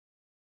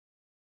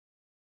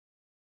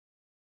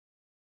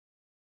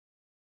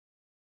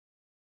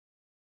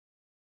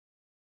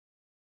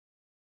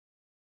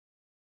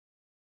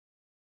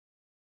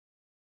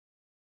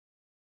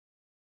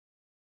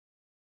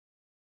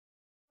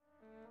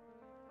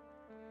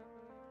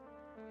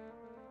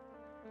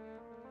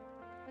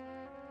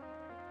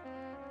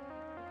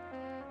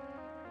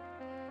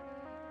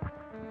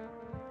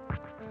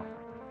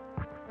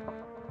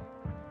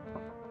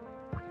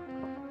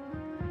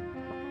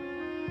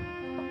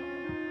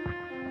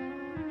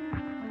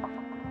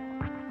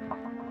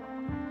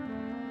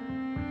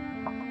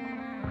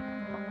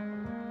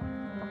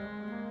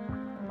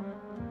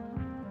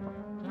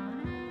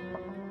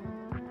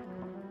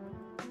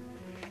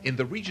In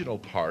the regional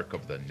park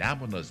of the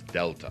Nemunas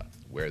Delta,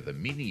 where the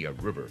Minge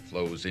River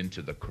flows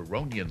into the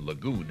Curonian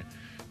Lagoon,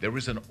 there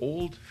is an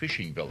old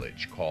fishing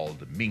village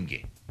called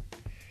Minge.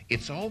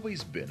 It's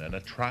always been an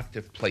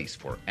attractive place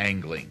for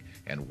angling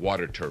and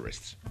water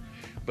tourists,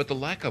 but the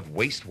lack of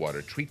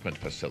wastewater treatment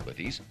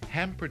facilities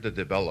hampered the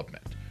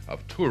development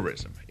of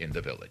tourism in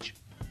the village.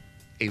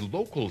 A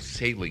local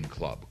sailing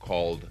club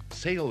called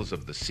Sails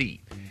of the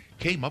Sea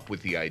came up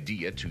with the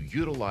idea to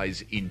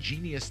utilize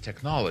ingenious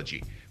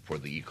technology for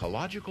the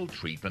ecological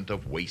treatment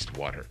of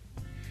wastewater.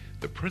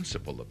 The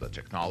principle of the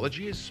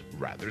technology is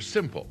rather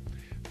simple.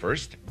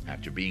 First,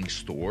 after being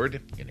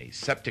stored in a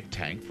septic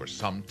tank for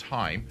some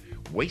time,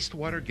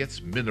 wastewater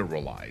gets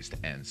mineralized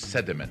and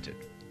sedimented.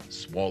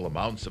 Small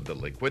amounts of the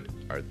liquid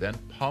are then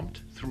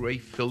pumped through a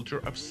filter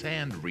of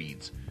sand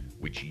reeds,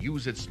 which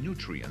use its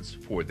nutrients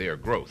for their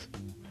growth.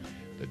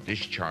 The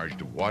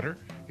discharged water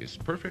is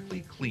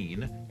perfectly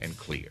clean and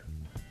clear.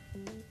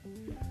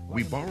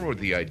 We borrowed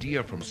the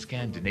idea from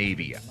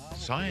Scandinavia.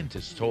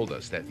 Scientists told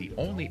us that the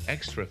only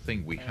extra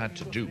thing we had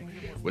to do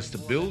was to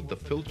build the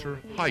filter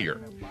higher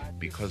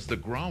because the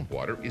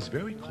groundwater is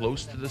very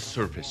close to the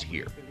surface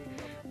here.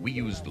 We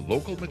used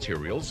local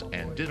materials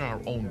and did our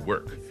own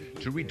work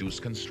to reduce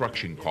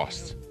construction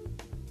costs.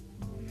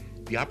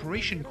 The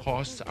operation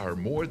costs are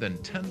more than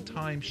 10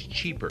 times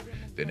cheaper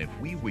than if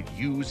we would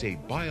use a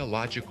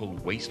biological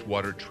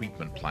wastewater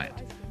treatment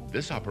plant.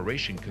 This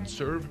operation can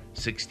serve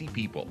 60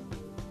 people.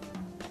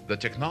 The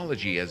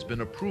technology has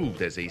been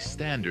approved as a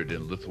standard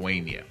in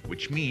Lithuania,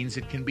 which means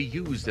it can be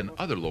used in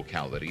other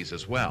localities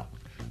as well.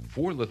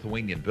 4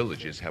 Lithuanian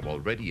villages have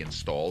already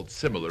installed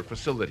similar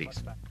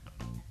facilities.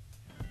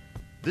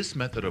 This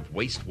method of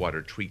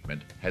wastewater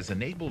treatment has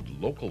enabled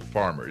local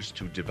farmers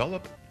to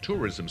develop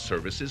tourism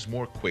services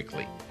more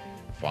quickly.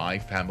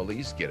 5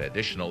 families get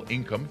additional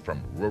income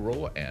from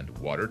rural and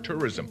water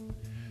tourism.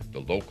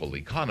 The local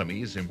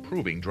economy is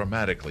improving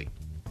dramatically.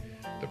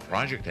 The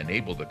project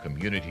enabled the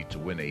community to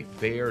win a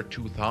FAIR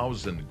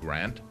 2000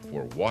 grant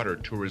for water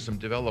tourism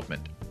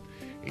development.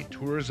 A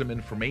tourism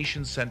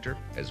information center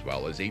as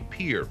well as a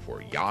pier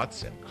for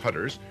yachts and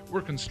cutters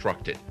were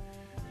constructed.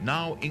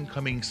 Now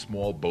incoming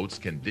small boats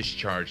can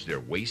discharge their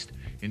waste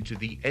into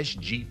the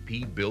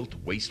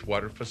SGP-built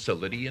wastewater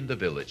facility in the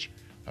village.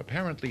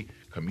 Apparently,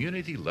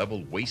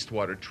 community-level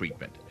wastewater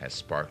treatment has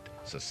sparked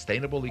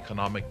sustainable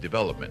economic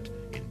development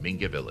in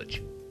Minge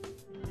village.